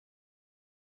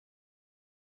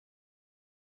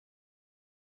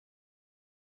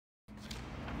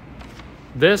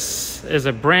This is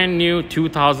a brand new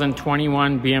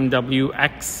 2021 BMW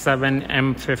X7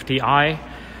 M50i.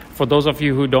 For those of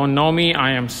you who don't know me,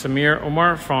 I am Samir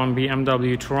Umer from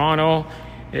BMW Toronto.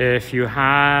 If you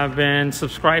haven't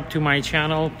subscribed to my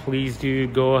channel, please do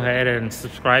go ahead and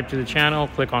subscribe to the channel.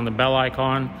 Click on the bell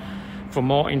icon for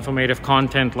more informative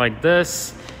content like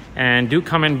this. And do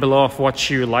comment below of what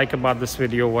you like about this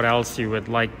video, what else you would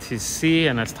like to see,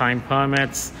 and as time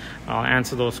permits, I'll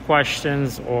answer those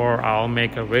questions or I'll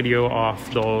make a video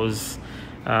of those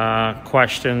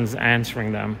questions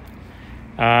answering them.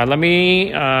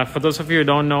 For those of you who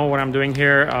don't know what I'm doing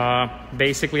here,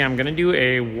 basically I'm gonna do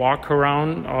a walk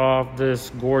around of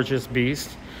this gorgeous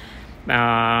beast.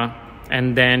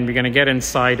 And then we're gonna get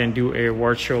inside and do a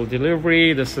virtual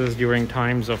delivery. This is during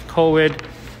times of COVID.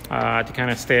 To kind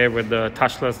of stay with the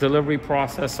touchless delivery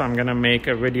process. So I'm gonna make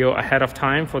a video ahead of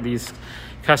time for these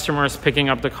customers picking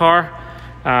up the car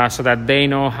so that they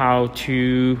know how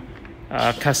to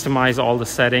customize all the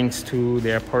settings to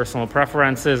their personal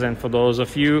preferences. And for those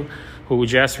of you who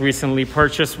just recently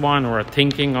purchased one or are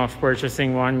thinking of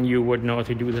purchasing one, you would know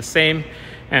to do the same.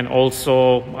 And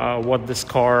also what this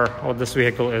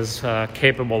vehicle is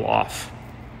capable of.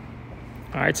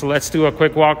 All right, so let's do a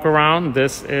quick walk around.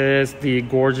 This is the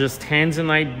gorgeous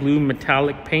Tanzanite blue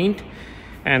metallic paint.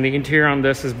 And the interior on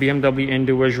this is BMW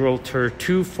individual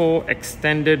Tartufo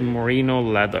extended merino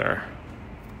leather.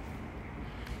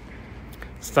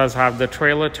 This does have the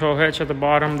trailer tow hitch at the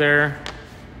bottom there.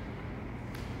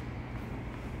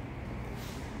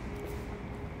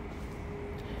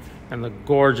 And the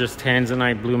gorgeous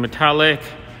Tanzanite blue metallic.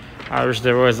 I wish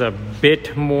there was a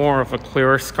bit more of a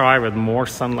clearer sky with more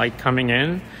sunlight coming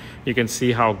in. You can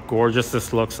see how gorgeous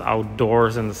this looks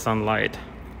outdoors in the sunlight.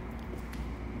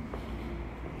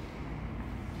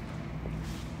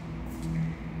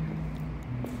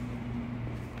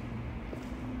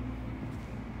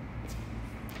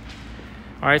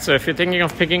 All right, so if you're thinking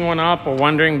of picking one up or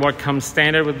wondering what comes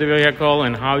standard with the vehicle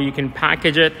and how you can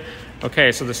package it,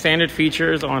 okay, so the standard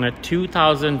features on a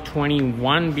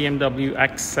 2021 BMW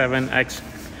X7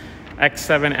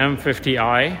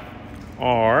 M50i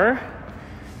are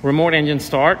remote engine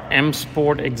start, M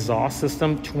Sport exhaust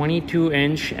system,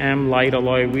 22-inch M light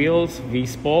alloy wheels,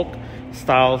 V-spoke,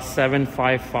 style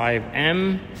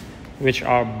 755M, which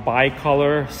are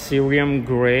bicolor cerium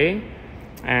gray,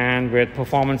 and with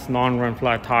performance non-run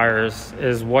flat tires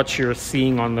is what you're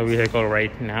seeing on the vehicle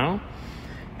right now.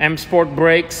 M Sport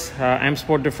brakes, M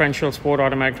Sport differential, sport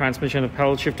automatic transmission,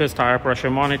 pedal shifters, tire pressure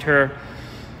monitor,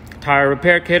 tire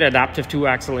repair kit, adaptive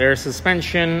 2-axle air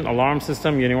suspension, alarm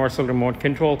system, universal remote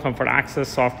control, comfort access,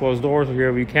 soft closed doors,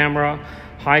 rear view camera,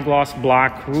 high gloss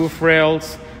black roof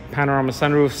rails, panorama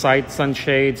sunroof, side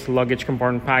sunshades, luggage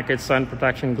compartment package, sun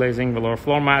protection, glazing, velour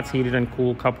floor mats, heated and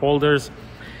cool cup holders,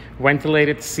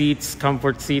 ventilated seats,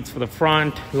 comfort seats for the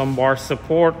front, lumbar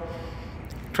support,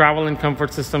 travel and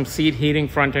comfort system, seat heating,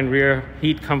 front and rear,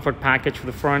 heat comfort package for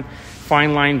the front,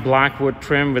 fine line black wood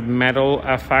trim with metal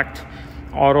effect,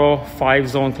 auto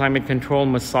 5-zone climate control,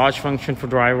 massage function for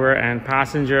driver and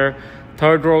passenger,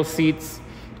 third row seats,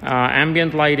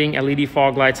 ambient lighting, LED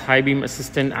fog lights, high beam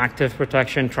assistant, active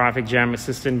protection, traffic jam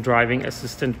assistant, driving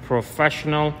assistant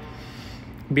professional,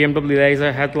 BMW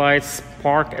laser headlights,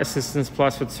 park assistance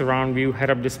plus with surround view,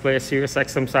 head-up display, Sirius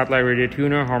XM satellite radio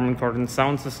tuner, Harman Kardon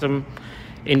sound system,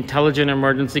 intelligent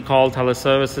emergency call,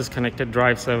 teleservices, connected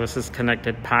drive services,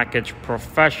 connected package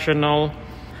professional,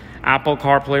 Apple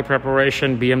CarPlay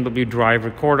preparation, BMW drive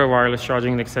recorder, wireless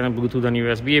charging and extended Bluetooth and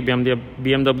USB,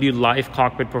 BMW Live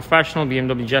Cockpit Professional,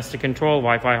 BMW gesture control,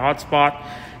 Wi-Fi hotspot,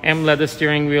 M leather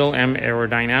steering wheel, M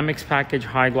aerodynamics package,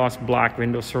 high gloss black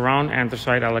window surround,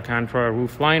 anthracite Alcantara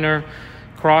roof liner,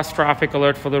 cross traffic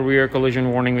alert for the rear,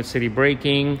 collision warning with city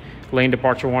braking, lane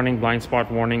departure warning, blind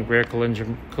spot warning, rear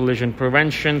collision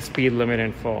prevention, speed limit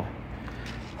info.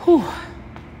 Whew,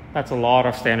 that's a lot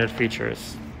of standard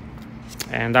features.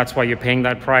 And that's why you're paying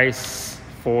that price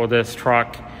for this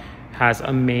truck. Has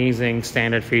amazing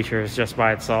standard features just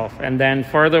by itself. And then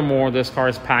furthermore, this car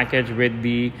is packaged with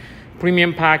the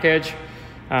premium package.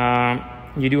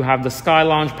 You do have the Sky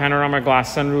Lounge, panorama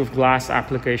glass sunroof, glass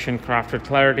application, crafted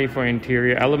clarity for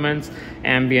interior elements,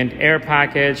 ambient air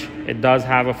package. It does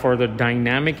have a further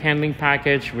dynamic handling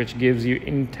package, which gives you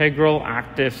integral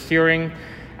active steering,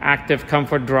 active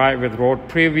comfort drive with road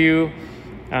preview.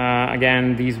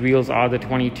 Again, these wheels are the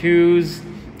 22s.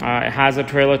 It has a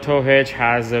trailer tow hitch,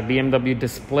 has a BMW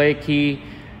display key,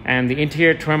 and the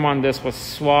interior trim on this was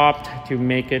swapped to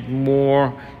make it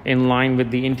more in line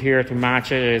with the interior to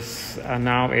match it. Is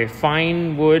now a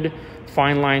fine wood,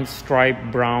 fine line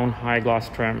stripe brown high gloss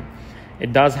trim.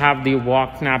 It does have the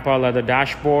walk Napa leather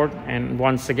dashboard, and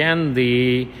once again,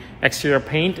 the exterior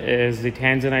paint is the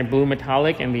Tanzanite blue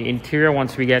metallic, and the interior,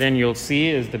 once we get in, you'll see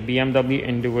is the BMW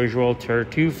individual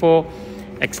Tartufo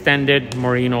extended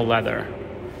merino leather.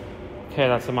 Okay,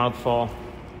 that's a mouthful. All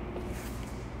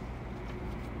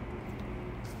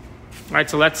right,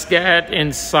 so let's get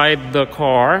inside the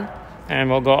car and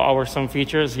we'll go over some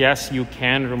features. Yes, you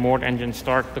can remote engine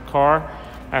start the car,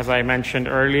 as I mentioned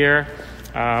earlier.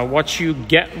 What you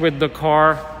get with the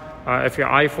car, if you're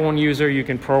an iPhone user, you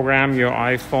can program your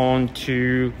iPhone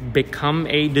to become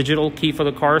a digital key for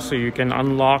the car, so you can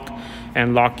unlock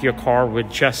and lock your car with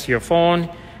just your phone.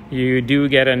 You do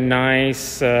get a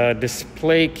nice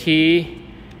display key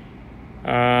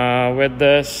with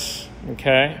this,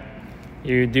 okay?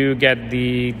 You do get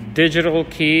the digital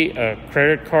key, a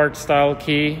credit card style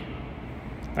key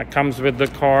that comes with the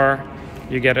car.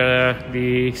 You get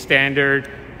the standard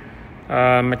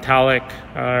metallic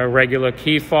regular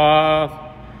key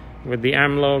fob with the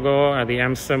M logo and the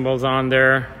M symbols on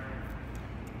there.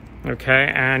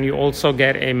 Okay, and you also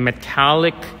get a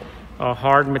metallic,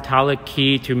 hard metallic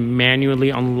key to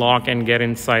manually unlock and get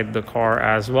inside the car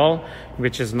as well,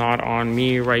 which is not on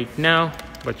me right now,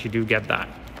 but you do get that.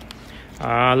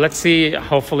 Let's see,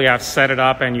 hopefully I've set it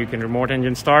up and you can remote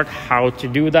engine start. How to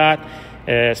do that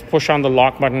is push on the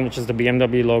lock button, which is the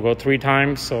BMW logo, 3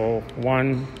 times. So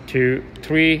 1, 2,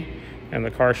 3, and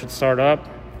the car should start up.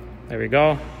 There we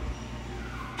go.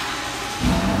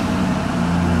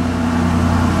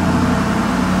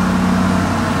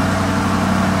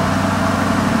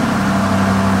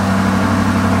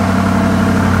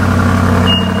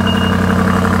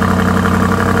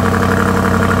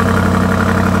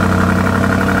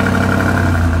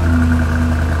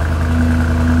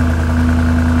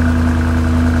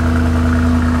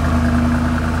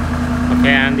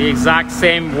 And the exact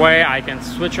same way, I can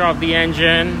switch off the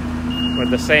engine with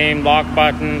the same lock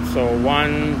button. So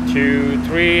 1, 2,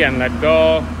 3, and let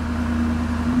go.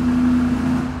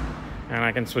 And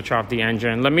I can switch off the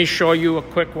engine. Let me show you a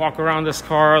quick walk around this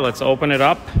car. Let's open it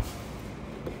up.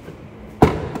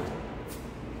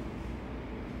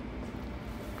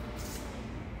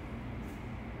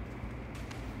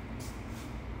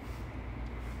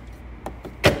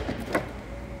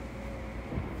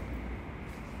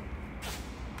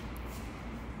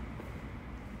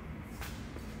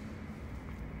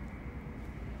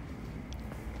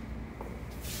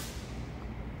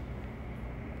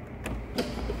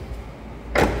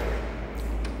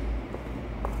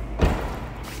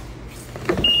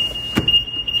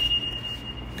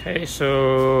 Okay,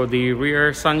 so the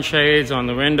rear sunshades on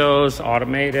the windows,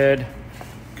 automated,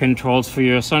 controls for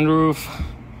your sunroof,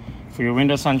 for your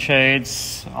window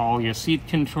sunshades, all your seat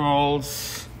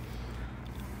controls,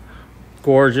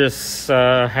 gorgeous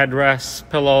headrests,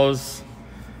 pillows,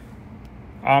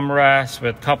 armrests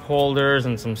with cup holders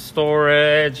and some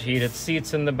storage, heated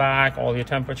seats in the back, all your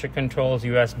temperature controls,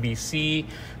 USB-C,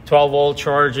 12-volt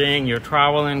charging, your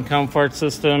travel and comfort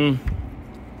system.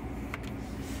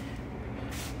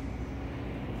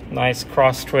 Nice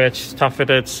cross-stitch,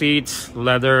 tough-fitted seats,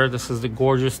 leather. This is the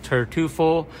gorgeous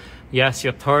Tartufo. Yes,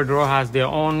 your third row has their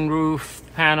own roof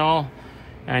panel,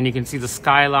 and you can see the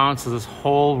sky lounge. So this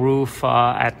whole roof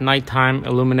at nighttime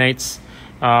illuminates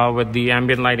with the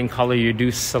ambient lighting color you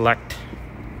do select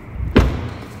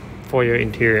for your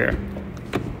interior.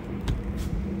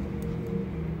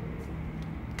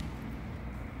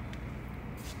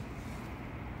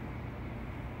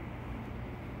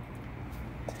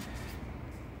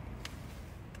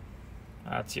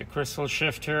 That's your crystal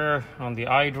shifter on the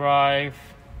iDrive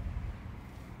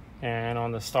and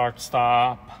on the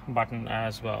start-stop button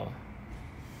as well.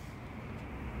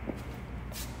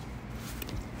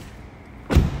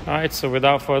 Alright, so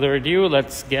without further ado,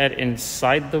 let's get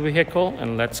inside the vehicle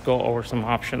and let's go over some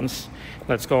options.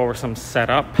 Let's go over some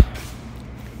setup.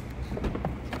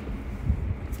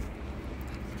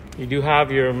 You do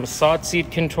have your massage seat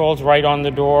controls right on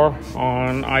the door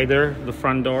on either the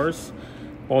front doors.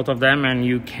 Both of them, and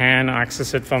you can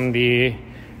access it from the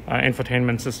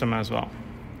infotainment system as well.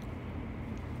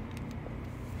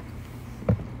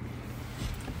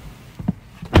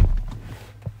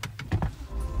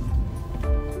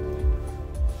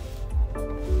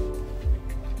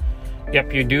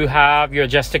 Yep, you do have your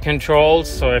gesture controls.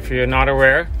 So if you're not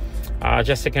aware,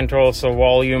 gesture controls, so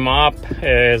volume up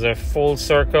is a full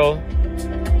circle,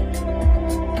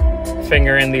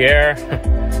 finger in the air.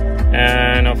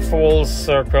 And a full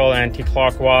circle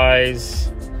anti-clockwise,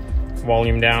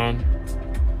 volume down.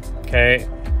 Okay,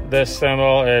 this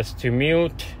symbol is to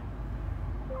mute,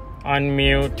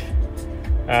 unmute,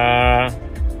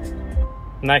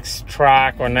 next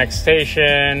track or next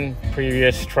station,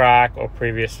 previous track or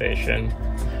previous station.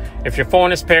 If your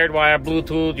phone is paired via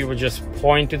Bluetooth, you would just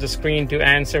point to the screen to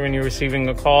answer when you're receiving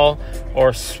a call,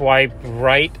 or swipe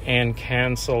right and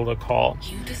cancel the call.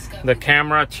 The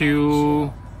camera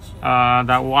to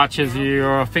that watches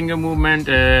your finger movement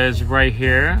is right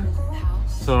here.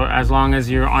 So as long as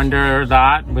you're under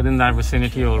that, within that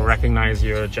vicinity, it'll recognize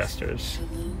your gestures.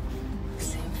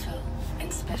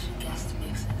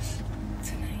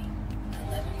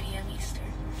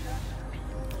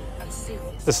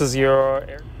 This is your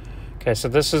okay, so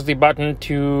this is the button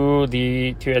to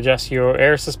adjust your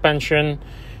air suspension.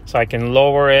 So I can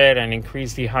lower it and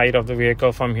increase the height of the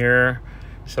vehicle from here.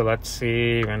 So let's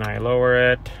see when I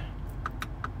lower it.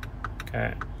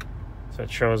 Okay, so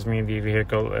it shows me the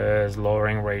vehicle is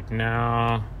lowering right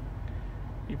now.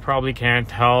 You probably can't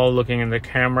tell looking in the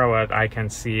camera, but I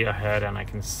can see ahead and I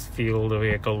can feel the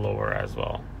vehicle lower as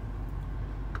well.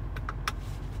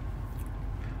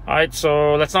 Alright,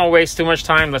 so let's not waste too much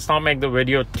time. Let's not make the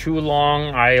video too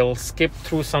long. I'll skip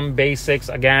through some basics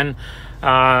again.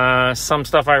 Some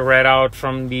stuff I read out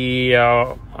from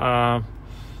the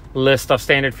list of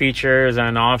standard features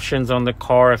and options on the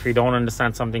car. If you don't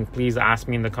understand something, please ask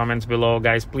me in the comments below.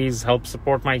 Guys, please help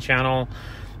support my channel.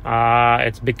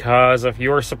 It's because of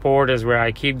your support is where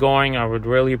I keep going. I would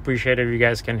really appreciate if you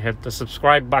guys can hit the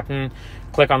subscribe button,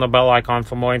 click on the bell icon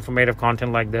for more informative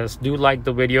content like this. Do like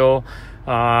the video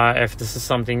if this is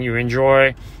something you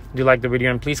enjoy. Do like the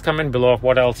video, and please comment below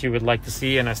what else you would like to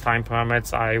see, and as time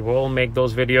permits I will make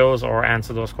those videos or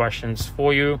answer those questions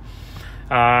for you.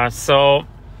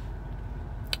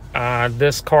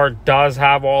 This car does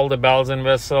have all the bells and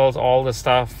whistles, all the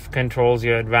stuff, controls,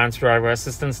 your advanced driver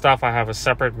assistance stuff. I have a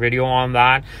separate video on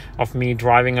that of me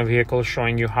driving a vehicle,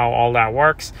 showing you how all that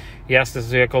works. Yes, this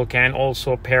vehicle can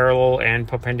also parallel and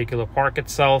perpendicular park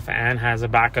itself, and has a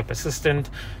backup assistant.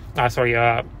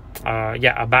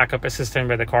 A backup assistant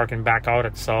where the car can back out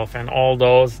itself, and all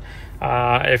those.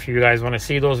 If you guys want to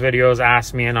see those videos,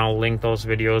 ask me and I'll link those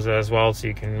videos as well, so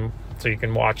you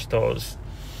can watch those.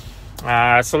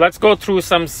 So let's go through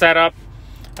some setup.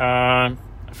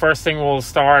 First thing we'll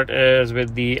start is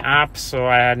with the app. So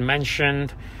I had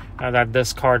mentioned that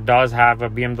this car does have a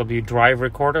BMW Drive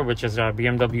Recorder, which is a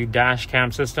BMW dash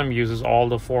cam system, uses all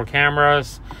the 4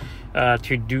 cameras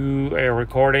to do a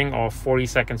recording of 40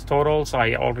 seconds total. So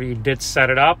I already did set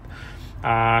it up.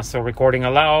 So recording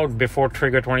allowed before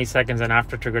trigger 20 seconds and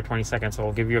after trigger 20 seconds. So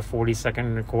I'll give you a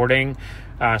 40-second recording.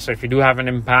 So if you do have an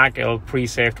impact, it'll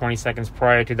pre-save 20 seconds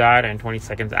prior to that and 20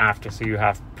 seconds after, so you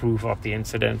have proof of the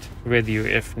incident with you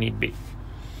if need be.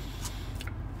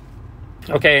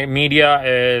 Okay, media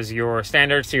is your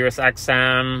standard Sirius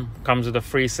XM, comes with a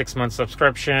free 6-month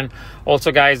subscription.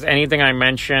 Also guys, anything I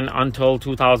mention until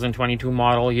 2022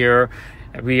 model here.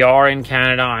 We are in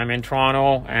Canada, I'm in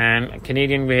Toronto, and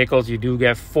Canadian vehicles, you do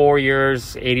get 4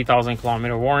 years, 80,000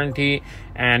 kilometer warranty,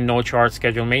 and no charge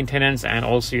scheduled maintenance. And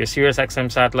also your Sirius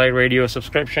XM satellite radio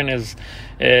subscription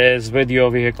is with your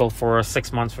vehicle for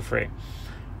 6 months for free.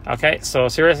 Okay, so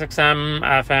Sirius XM,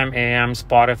 FM, AM,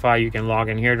 Spotify, you can log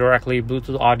in here directly.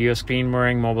 Bluetooth audio, screen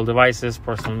mirroring, mobile devices,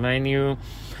 personal menu.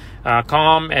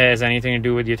 COM is anything to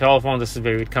do with your telephone. This is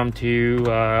where you'd come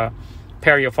to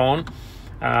pair your phone.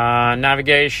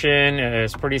 Navigation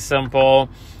is pretty simple.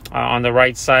 On the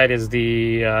right side is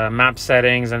the map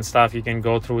settings and stuff. You can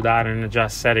go through that and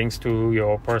adjust settings to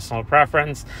your personal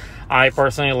preference. I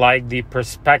personally like the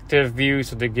perspective view,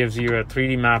 so that gives you a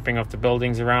 3D mapping of the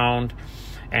buildings around,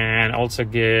 and also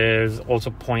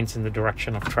points in the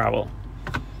direction of travel.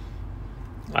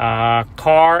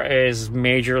 Car is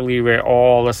majorly where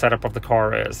all the setup of the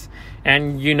car is,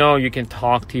 and you can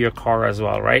talk to your car as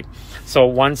well, right? So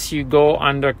once you go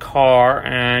under car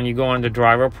and you go under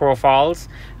driver profiles,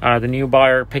 the new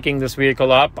buyer picking this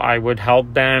vehicle up, I would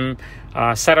help them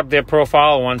set up their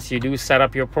profile. Once you do set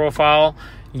up your profile,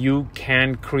 you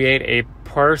can create a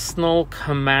personal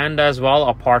command as well,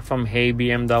 apart from Hey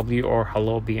BMW or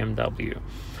Hello BMW.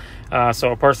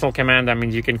 So a personal command, that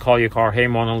means you can call your car Hey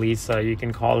Mona Lisa, you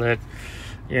can call it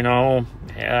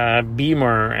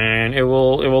Beamer, and it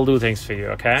will do things for you.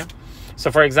 Okay,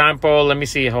 so for example, let me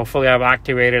see, hopefully I've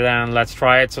activated it, and let's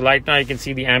try it. So right now you can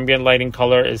see the ambient lighting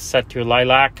color is set to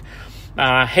lilac.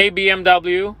 Hey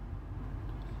BMW,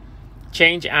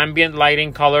 change ambient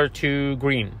lighting color to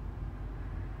green.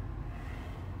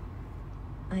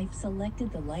 I've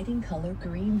selected the lighting color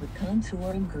green with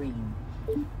contour and green.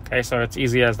 Okay, so it's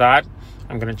easy as that.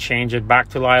 I'm going to change it back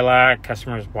to lilac.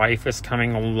 Customer's wife is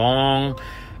coming along,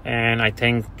 and I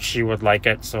think she would like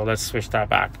it, so let's switch that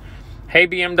back. Hey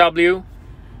BMW,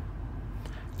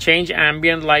 change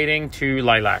ambient lighting to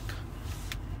lilac.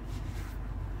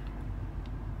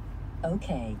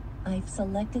 Okay, I've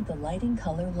selected the lighting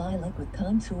color lilac with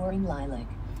contouring lilac.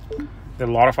 There are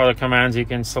a lot of other commands you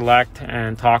can select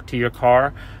and talk to your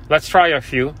car. Let's try a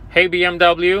few. Hey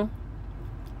BMW,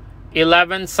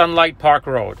 11 Sunlight Park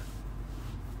Road.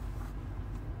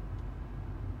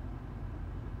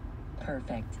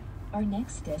 Perfect. Our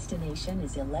next destination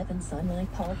is 11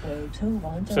 Sunlight Park Road,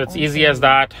 Toronto. So it's easy as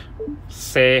that.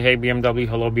 Say, hey BMW,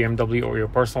 hello BMW, or your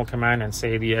personal command, and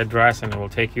say the address, and it will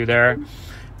take you there.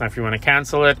 Now, if you want to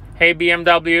cancel it, hey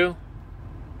BMW,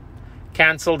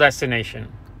 cancel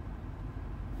destination.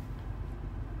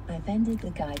 I've ended the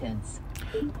guidance.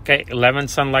 Okay, 11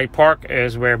 Sunlight Park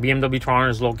is where BMW Toronto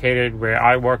is located, where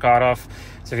I work out of.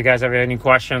 So if you guys have any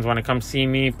questions, want to come see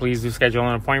me, please do schedule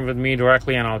an appointment with me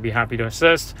directly, and I'll be happy to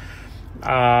assist.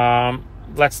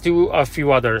 Let's do a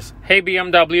few others. Hey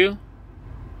BMW,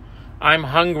 I'm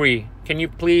hungry. Can you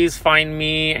please find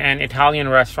me an Italian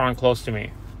restaurant close to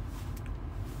me?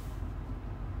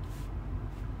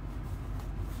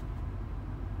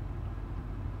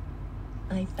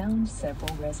 I found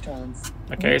several restaurants.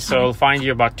 Okay, so it'll find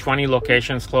you about 20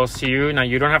 locations close to you. Now,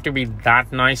 you don't have to be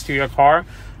that nice to your car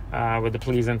with the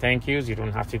please and thank yous. You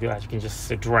don't have to do that. You can just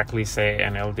directly say,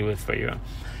 and it'll do it for you.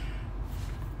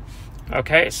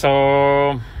 Okay,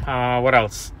 so what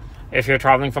else? If you're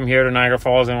traveling from here to Niagara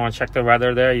Falls and want to check the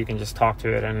weather there, you can just talk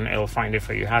to it and it'll find it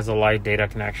for you. It has a light data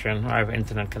connection. I have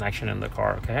internet connection in the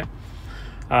car, okay?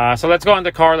 So let's go in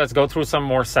the car. Let's go through some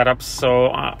more setups.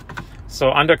 So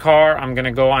under car, I'm going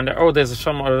to go under... Oh, there's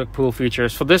some other cool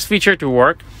features. For this feature to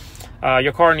work,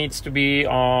 your car needs to be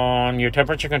on... Your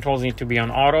temperature controls need to be on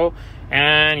auto.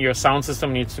 And your sound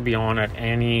system needs to be on at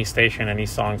any station, any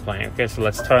song playing. Okay, so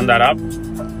let's turn that up.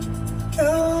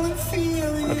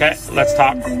 Okay, let's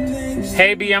talk.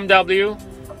 Hey BMW,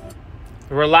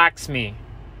 relax me.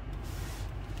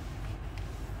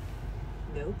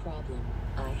 No problem.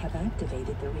 I have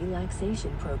activated the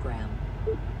relaxation program.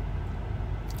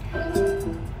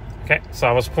 Okay, so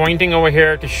I was pointing over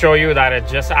here to show you that it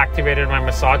just activated my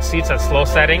massage seats at slow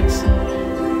settings.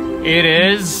 It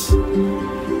is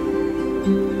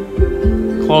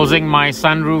closing my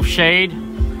sunroof shade.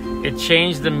 It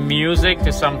changed the music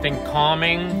to something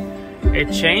calming.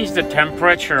 It changed the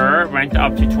temperature, went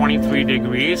up to 23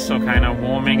 degrees, so kind of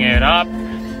warming it up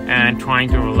and trying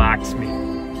to relax me.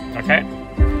 Okay,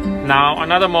 now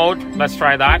another mode, let's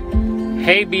try that.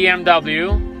 Hey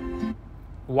BMW,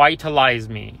 vitalize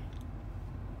me.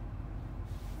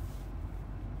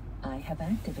 I have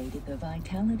activated the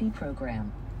vitality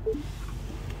program.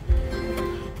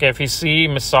 Okay, if you see,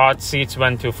 massage seats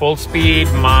went to full speed.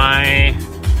 My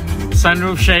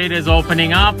sunroof shade is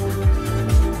opening up.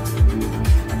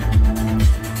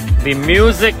 The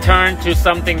music turned to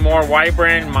something more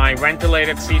vibrant. My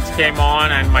ventilated seats came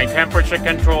on and my temperature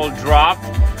control dropped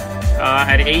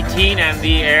at 18, and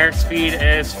the airspeed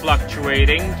is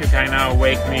fluctuating to kind of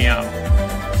wake me up.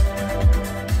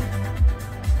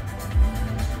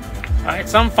 Alright,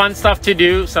 some fun stuff to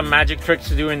do, some magic tricks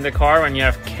to do in the car when you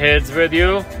have kids with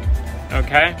you.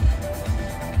 Okay,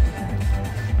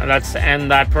 let's end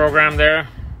that program there.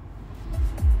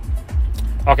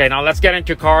 Okay, now let's get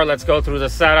into car. Let's go through the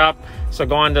setup. So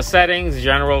go on the settings,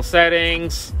 general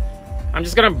settings. I'm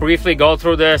just going to briefly go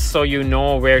through this so you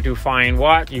know where to find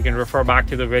what. You can refer back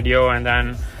to the video and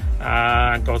then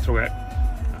go through it.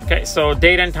 Okay, so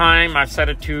date and time, I've set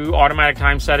it to automatic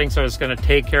time setting, so it's going to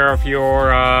take care of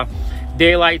your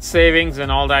daylight savings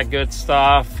and all that good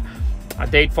stuff.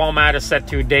 Date format is set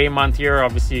to day, month, year.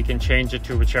 Obviously, you can change it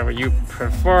to whichever you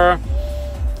prefer.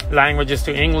 Languages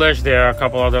to English. There are a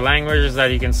couple other languages that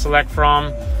you can select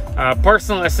from.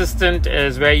 Personal assistant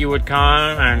is where you would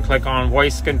come and click on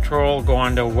voice control, go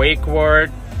under wake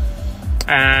word,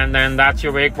 and then that's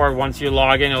your wake word. Once you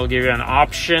log in, it'll give you an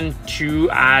option to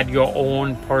add your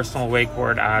own personal wake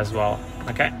word as well.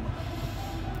 Okay,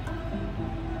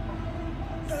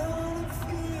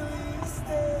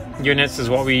 units is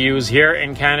what we use here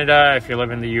in Canada. If you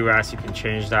live in the US, you can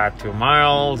change that to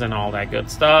miles and all that good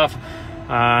stuff.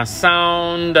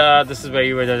 Sound, this is where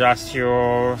you would adjust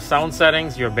your sound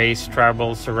settings, your bass,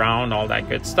 treble, surround, all that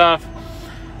good stuff.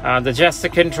 The gesture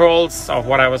controls of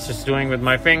what I was just doing with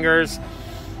my fingers.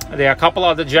 There are a couple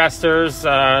other gestures.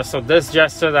 So this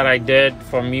gesture that I did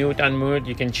for mute, unmute,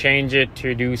 you can change it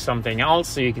to do something else.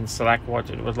 So you can select what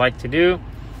it would like to do.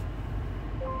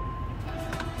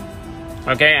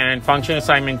 Okay, and function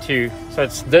assignment 2. So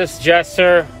it's this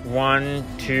gesture, 1,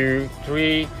 2,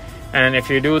 3. And if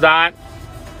you do that,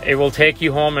 it will take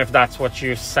you home if that's what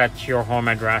you set your home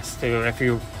address to. If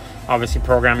you obviously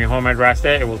program your home address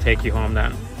there, it will take you home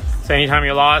then. So anytime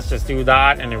you're lost, just do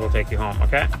that and it will take you home,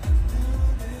 okay?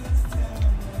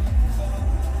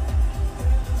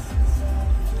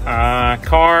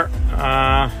 Car,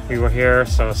 we were here,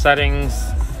 so settings,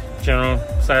 general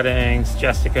settings,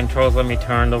 gesture controls. Let me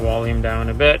turn the volume down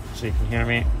a bit so you can hear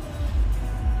me.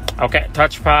 Okay,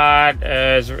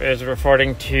 touchpad is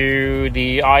referring to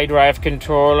the iDrive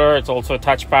controller. It's also a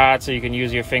touchpad, so you can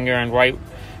use your finger and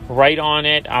write on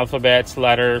it, alphabets,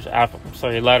 letters,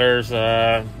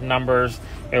 numbers.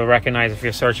 It will recognize if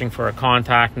you're searching for a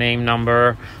contact name,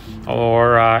 number,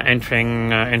 or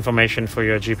entering information for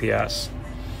your GPS.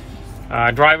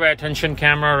 Driver attention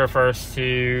camera refers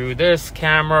to this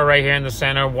camera right here in the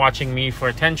center watching me for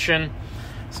attention.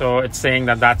 So it's saying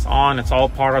that that's on. It's all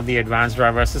part of the advanced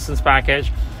driver assistance package.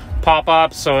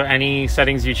 Pop-up, so any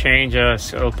settings you change,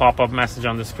 it'll pop up message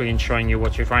on the screen showing you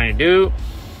what you're trying to do.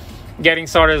 Getting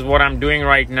started is what I'm doing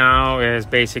right now, is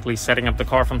basically setting up the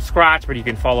car from scratch, but you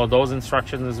can follow those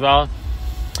instructions as well.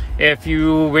 If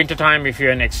you're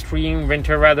in extreme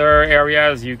winter weather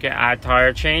areas, you can add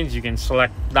tire change. You can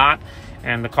select that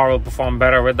and the car will perform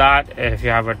better with that. If you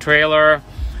have a trailer,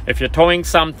 if you're towing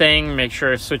something, make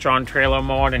sure you switch on trailer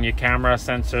mode and your camera,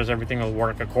 sensors, everything will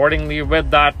work accordingly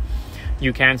with that.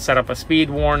 You can set up a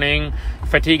speed warning,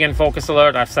 fatigue and focus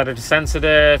alert. I've set it to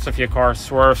sensitive, so if your car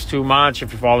swerves too much,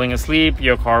 if you're falling asleep,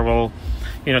 your car will,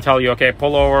 tell you, okay,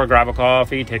 pull over, grab a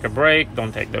coffee, take a break,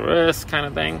 don't take the risk, kind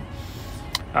of thing.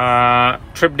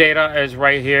 Trip data is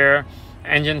right here.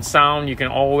 Engine sound, you can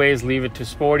always leave it to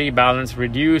sporty, balance,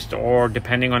 reduced, or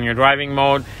depending on your driving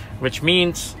mode, which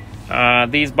means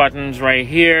these buttons right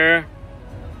here.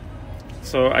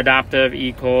 So adaptive,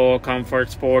 eco, comfort,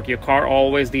 sport. Your car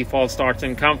always default starts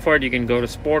in comfort. You can go to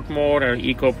sport mode or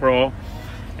eco pro,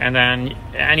 and then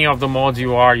any of the modes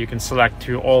you can select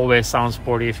to always sound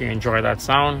sporty if you enjoy that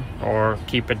sound, or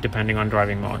keep it depending on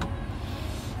driving mode.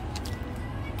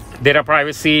 Data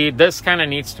privacy, this kind of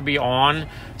needs to be on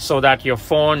so that your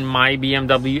phone, My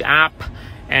BMW app,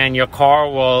 and your car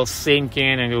will sync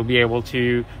in and you'll be able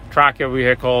to track your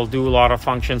vehicle, do a lot of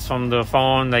functions from the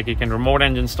phone. Like you can remote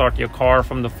engine start your car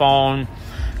from the phone.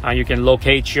 You can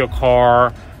locate your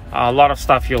car. A lot of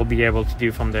stuff you'll be able to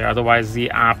do from there. Otherwise,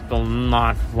 the app will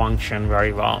not function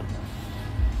very well.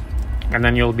 And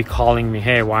then you'll be calling me,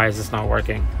 hey, why is this not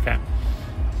working? Okay.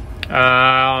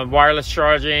 Wireless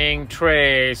charging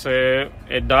tray, so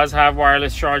it does have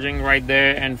wireless charging right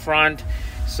there in front.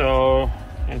 So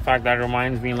in fact, that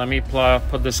reminds me, let me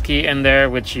put this key in there,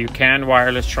 which you can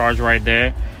wireless charge right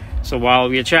there. So while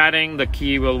we're chatting, the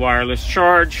key will wireless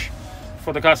charge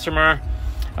for the customer.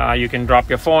 You can drop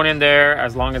your phone in there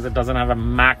as long as it doesn't have a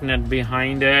magnet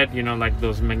behind it, like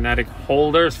those magnetic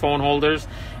holders, phone holders.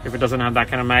 If it doesn't have that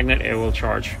kind of magnet, it will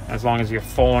charge as long as your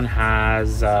phone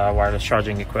has wireless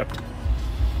charging equipped.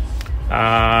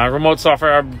 Remote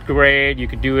software upgrade, you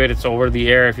could do it. It's over the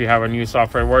air. If you have a new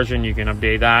software version, you can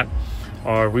update that.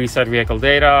 Or reset vehicle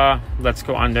data. Let's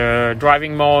go under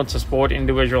driving mode. So sport,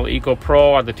 individual, eco,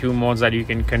 pro are the two modes that you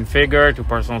can configure to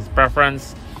personal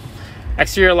preference.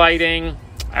 Exterior lighting,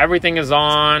 everything is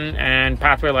on, and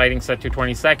pathway lighting set to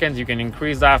 20 seconds. You can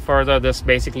increase that further. This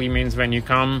basically means when you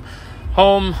come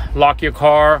home, lock your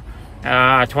car,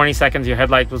 20 seconds your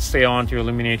headlight will stay on to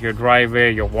illuminate your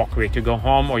driveway, your walkway to go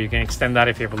home, or you can extend that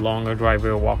if you have a longer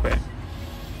driveway or walkway.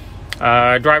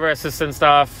 Driver assistance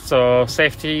stuff, so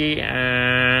safety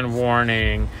and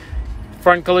warning.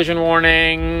 Front collision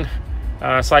warning,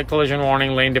 side collision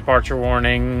warning, lane departure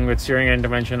warning with steering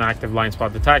intervention, active blind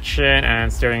spot detection,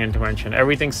 and steering intervention.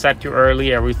 Everything's set to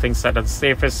early, everything's set at the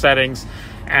safest settings,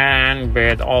 and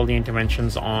with all the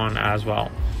interventions on as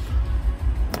well.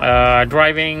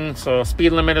 Driving, so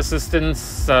speed limit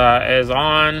assistance is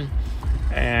on,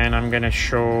 and I'm going to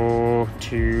show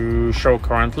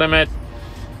current limit.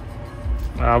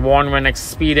 Warn when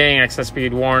speeding, excess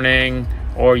speed warning,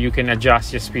 or you can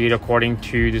adjust your speed according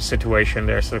to the situation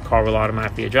there, so the car will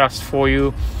automatically adjust for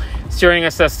you. Steering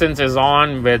assistance is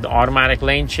on with automatic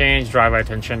lane change, driver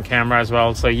attention camera as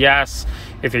well. So yes,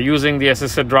 if you're using the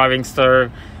assisted driving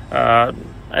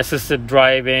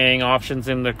options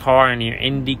in the car and you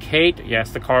indicate, yes,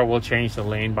 the car will change the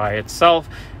lane by itself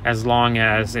as long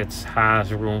as it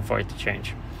has room for it to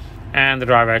change. And the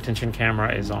driver attention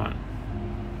camera is on.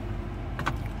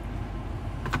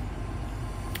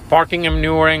 Parking and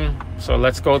maneuvering, so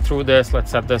let's go through this.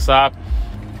 Let's set this up.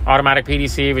 Automatic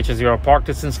PDC, which is your park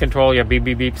distance control, your beep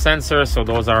beep beep sensors, so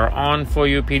those are on for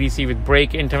you. PDC with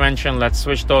brake intervention, let's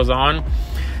switch those on.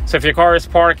 So if your car is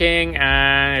parking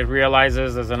and it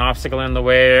realizes there's an obstacle in the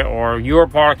way, or you're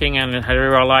parking and it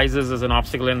realizes there's an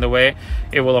obstacle in the way,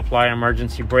 it will apply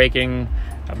emergency braking.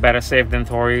 Better safe than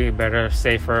sorry,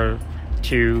 safer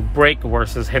to brake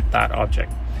versus hit that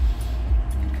object.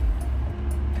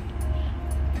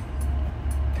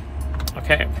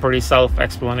 Okay, pretty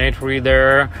self-explanatory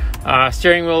there.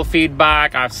 Steering wheel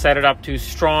feedback, I've set it up to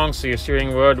strong, so your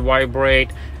steering would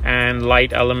vibrate, and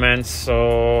light elements,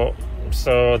 so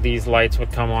these lights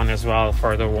would come on as well,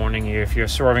 further warning you if you're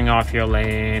swerving off your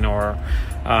lane, or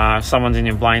someone's in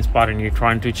your blind spot and you're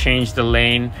trying to change the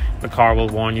lane. The car will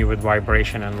warn you with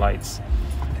vibration and lights.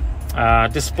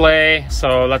 Display,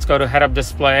 so let's go to head-up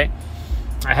display.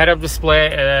 A head-up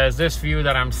display is this view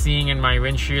that I'm seeing in my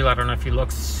windshield. I don't know if you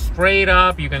look straight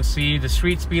up, you can see the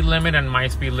street speed limit and my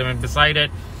speed limit beside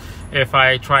it. If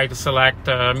I try to select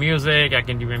music, I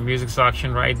can do a music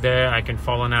selection right there. I can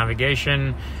follow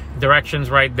navigation directions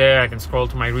right there. I can scroll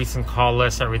to my recent call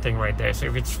list, everything right there. So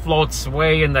if it floats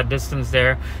way in that distance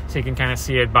there, so you can kind of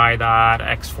see it by that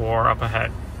X4 up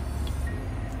ahead.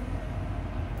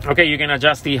 Okay, you can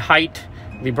adjust the height,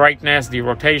 the brightness, the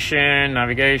rotation,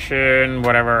 navigation,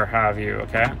 whatever have you.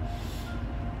 Okay.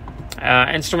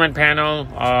 Instrument panel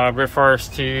refers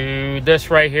to this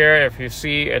right here. If you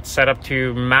see, it's set up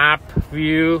to map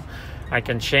view. I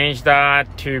can change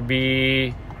that to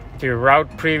be to route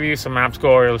preview. So maps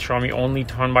go, it'll show me only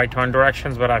turn-by-turn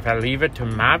directions, but if I leave it to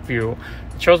map view,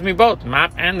 it shows me both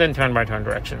map and then turn-by-turn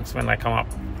directions when I come up.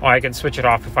 Or I can switch it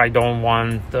off if I don't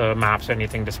want the maps or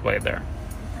anything displayed there.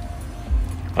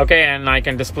 Okay, and I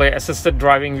can display assisted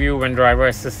driving view when driver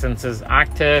assistance is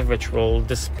active, which will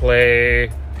display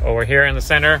over here in the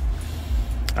center.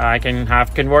 I can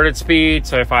have converted speed,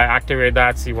 so if I activate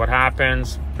that, see what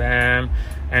happens. Bam.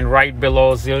 And right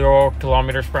below 0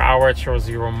 kilometers per hour, it shows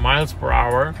 0 miles per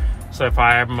hour. So if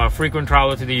I am a frequent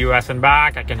traveler to the US and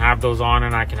back, I can have those on,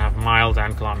 and I can have miles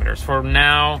and kilometers. For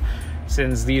now,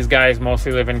 since these guys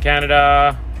mostly live in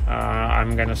Canada,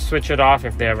 I'm gonna switch it off.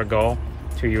 If they ever go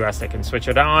to US, they can switch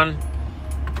it on.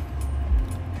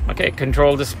 Okay,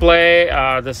 control display.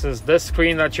 This is this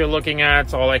screen that you're looking at.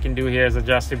 So all I can do here is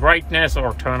adjust the brightness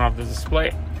or turn off the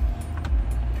display.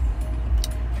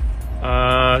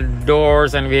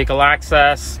 Doors and vehicle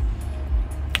access.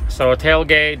 So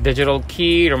tailgate, digital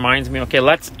key reminds me, okay,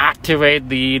 let's activate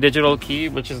the digital key,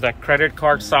 which is that credit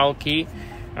card style key.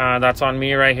 That's on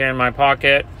me right here in my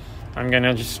pocket. I'm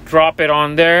gonna just drop it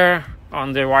on there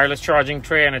on the wireless charging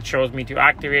tray, and it shows me to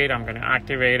activate. I'm going to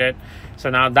activate it. So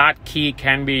now that key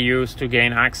can be used to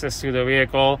gain access to the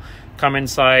vehicle. Come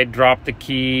inside, drop the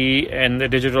key in the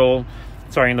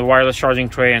in the wireless charging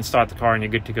tray, and start the car, and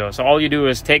you're good to go. So all you do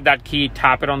is take that key,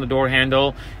 tap it on the door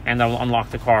handle, and that will unlock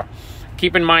the car.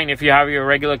 Keep in mind, if you have your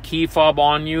regular key fob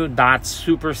on you, that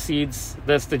supersedes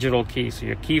this digital key, so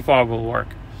your key fob will work.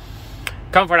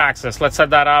 Comfort access, let's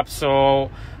set that up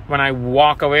so when I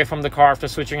walk away from the car after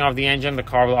switching off the engine, the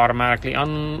car will automatically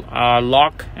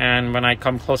unlock, and when I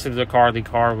come closer to the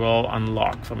car will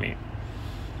unlock for me.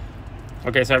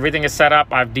 Okay, so everything is set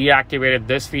up. I've deactivated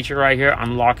this feature right here,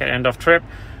 unlock at end of trip,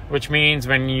 which means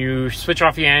when you switch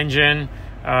off your engine,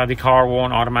 the car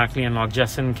won't automatically unlock.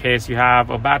 Just in case you have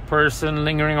a bad person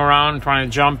lingering around trying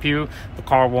to jump you, the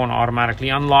car won't automatically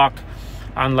unlock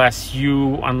unless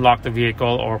you unlock the vehicle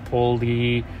or pull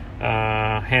the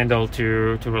handle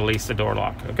to release the door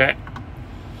lock. Okay,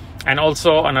 and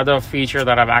also another feature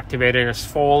that I've activated is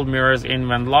fold mirrors in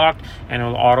when locked, and it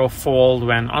will auto fold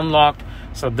when unlocked.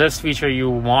 So this feature you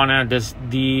wanna just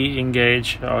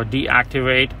de-engage or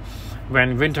deactivate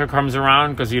when winter comes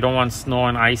around, because you don't want snow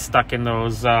and ice stuck in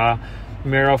those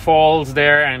mirror folds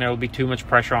there, and it'll be too much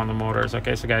pressure on the motors.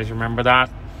 Okay, so guys, remember that.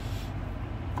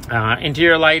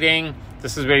 Interior lighting,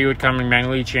 this is where you would come and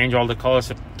manually change all the colors.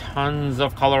 So tons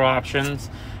of color options.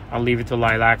 I'll leave it to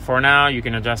lilac for now. You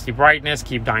can adjust the brightness,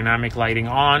 keep dynamic lighting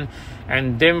on,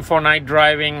 and dim for night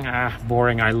driving.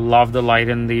 Boring. I love the light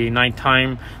in the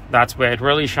nighttime. That's where it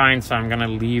really shines, so I'm gonna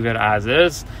leave it as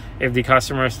is. If the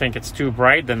customers think it's too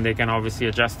bright, then they can obviously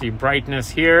adjust the brightness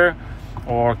here,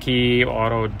 or keep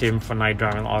auto dim for night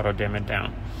driving, auto dim it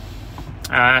down.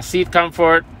 Seat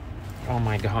comfort. Oh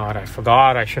my god, I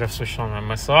forgot I should have switched on my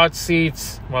massage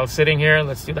seats while sitting here.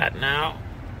 Let's do that now.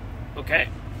 Okay,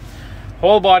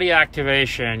 whole body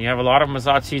activation. You have a lot of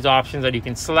massage seat options that you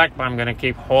can select, but I'm going to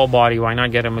keep whole body. Why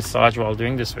not get a massage while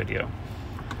doing this video?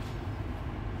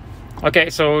 Okay,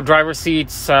 so driver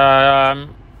seats, seat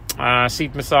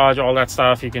massage, all that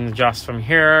stuff you can adjust from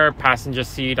here. Passenger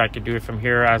seat, I could do it from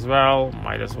here as well.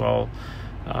 Might as well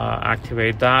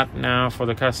activate that now for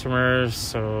the customers.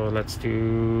 So let's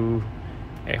do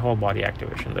a whole body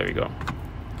activation. There we go.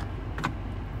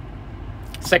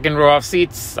 Second row of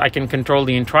seats, I can control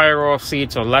the entire row of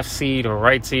seats, or left seat or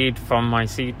right seat from my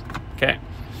seat. Okay,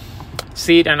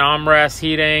 seat and armrest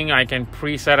heating, I can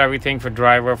preset everything for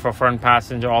driver, for front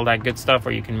passenger, all that good stuff,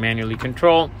 or you can manually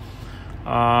control.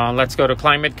 Let's go to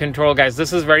climate control, guys.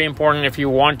 This is very important. If you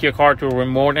want your car to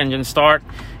remote engine start,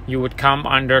 you would come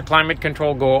under climate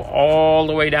control, go all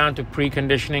the way down to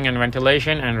preconditioning and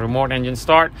ventilation, and remote engine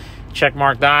start. Check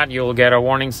mark that. You'll get a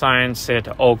warning sign, hit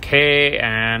OK,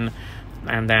 and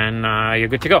then you're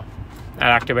good to go.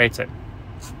 That activates it.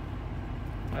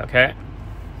 Okay.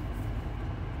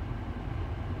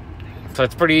 So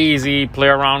it's pretty easy. Play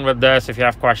around with this. If you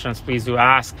have questions, please do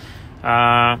ask.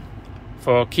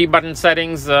 For key button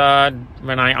settings,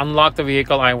 when I unlock the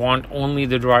vehicle, I want only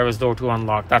the driver's door to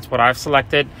unlock. That's what I've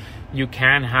selected. You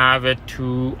can have it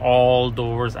to all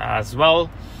doors as well.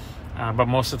 But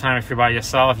most of the time, if you're by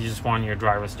yourself, you just want your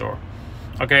driver's door.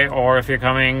 Okay, or if you're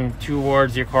coming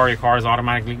towards your car is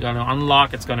automatically going to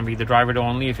unlock. It's going to be the driver door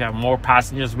only. If you have more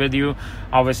passengers with you,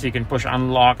 obviously you can push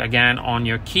unlock again on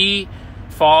your key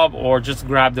fob, or just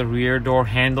grab the rear door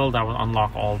handle. That will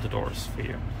unlock all the doors for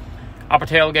you. Upper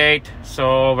tailgate.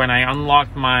 So when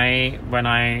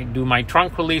I do my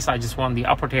trunk release, I just want the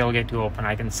upper tailgate to open.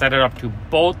 I can set it up to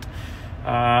both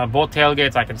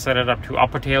tailgates. I can set it up to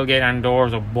upper tailgate and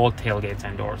doors, or both tailgates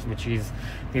and doors, which is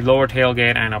the lower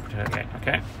tailgate and upper tailgate.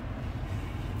 Okay.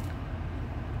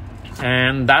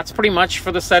 And that's pretty much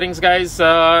for the settings, guys.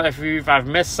 If I've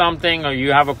missed something, or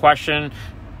you have a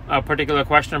particular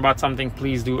question about something,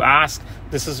 please do ask.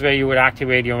 This is where you would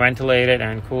activate your ventilated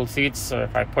and cooled seats. So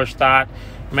if I push that,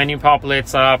 menu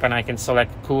populates up and I can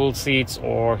select cooled seats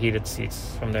or heated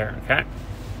seats from there. Okay.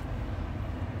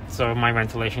 So my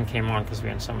ventilation came on because we're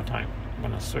in summertime. I'm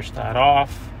gonna switch that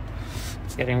off.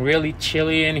 It's getting really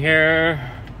chilly in here.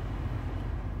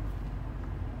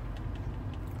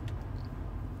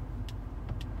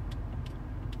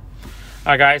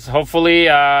 All right, guys, hopefully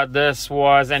this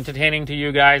was entertaining to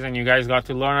you guys, and you guys got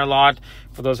to learn a lot.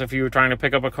 For those of you who are trying to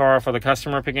pick up a car, for the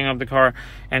customer picking up the car,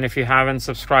 and if you haven't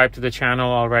subscribed to the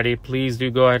channel already, please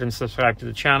do go ahead and subscribe to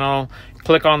the channel.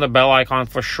 Click on the bell icon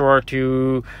for sure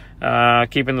to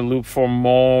keep in the loop for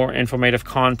more informative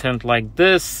content like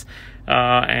this.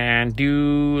 And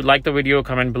do like the video,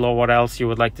 comment below what else you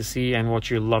would like to see and what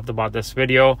you loved about this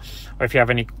video, or if you have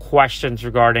any questions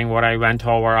regarding what I went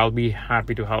over, I'll be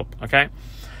happy to help. Okay,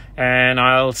 and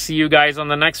I'll see you guys on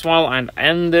the next one, and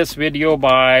end this video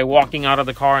by walking out of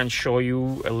the car and show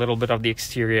you a little bit of the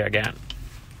exterior again.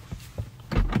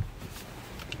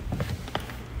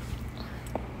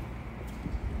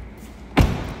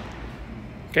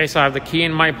 Okay, so I have the key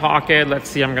in my pocket. Let's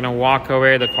see, I'm gonna walk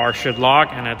away. The car should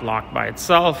lock, and it locked by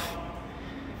itself.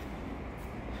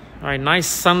 All right, nice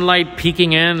sunlight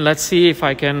peeking in. Let's see if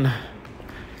I can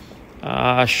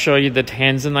show you the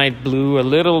Tanzanite blue a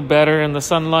little better in the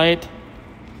sunlight.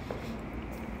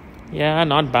 Yeah,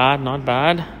 not bad, not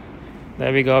bad.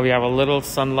 There we go. We have a little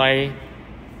sunlight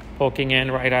poking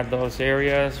in right at those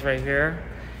areas right here.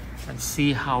 And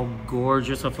see how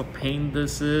gorgeous of a paint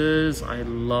this is. I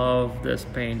love this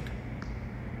paint.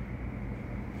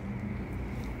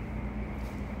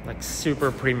 Like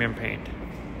super premium paint.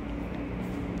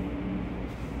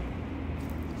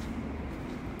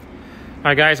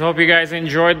 Alright guys, hope you guys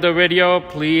enjoyed the video.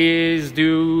 Please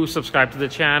do subscribe to the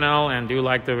channel and do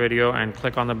like the video and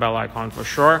click on the bell icon for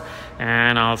sure.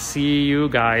 And I'll see you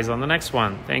guys on the next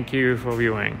one. Thank you for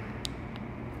viewing.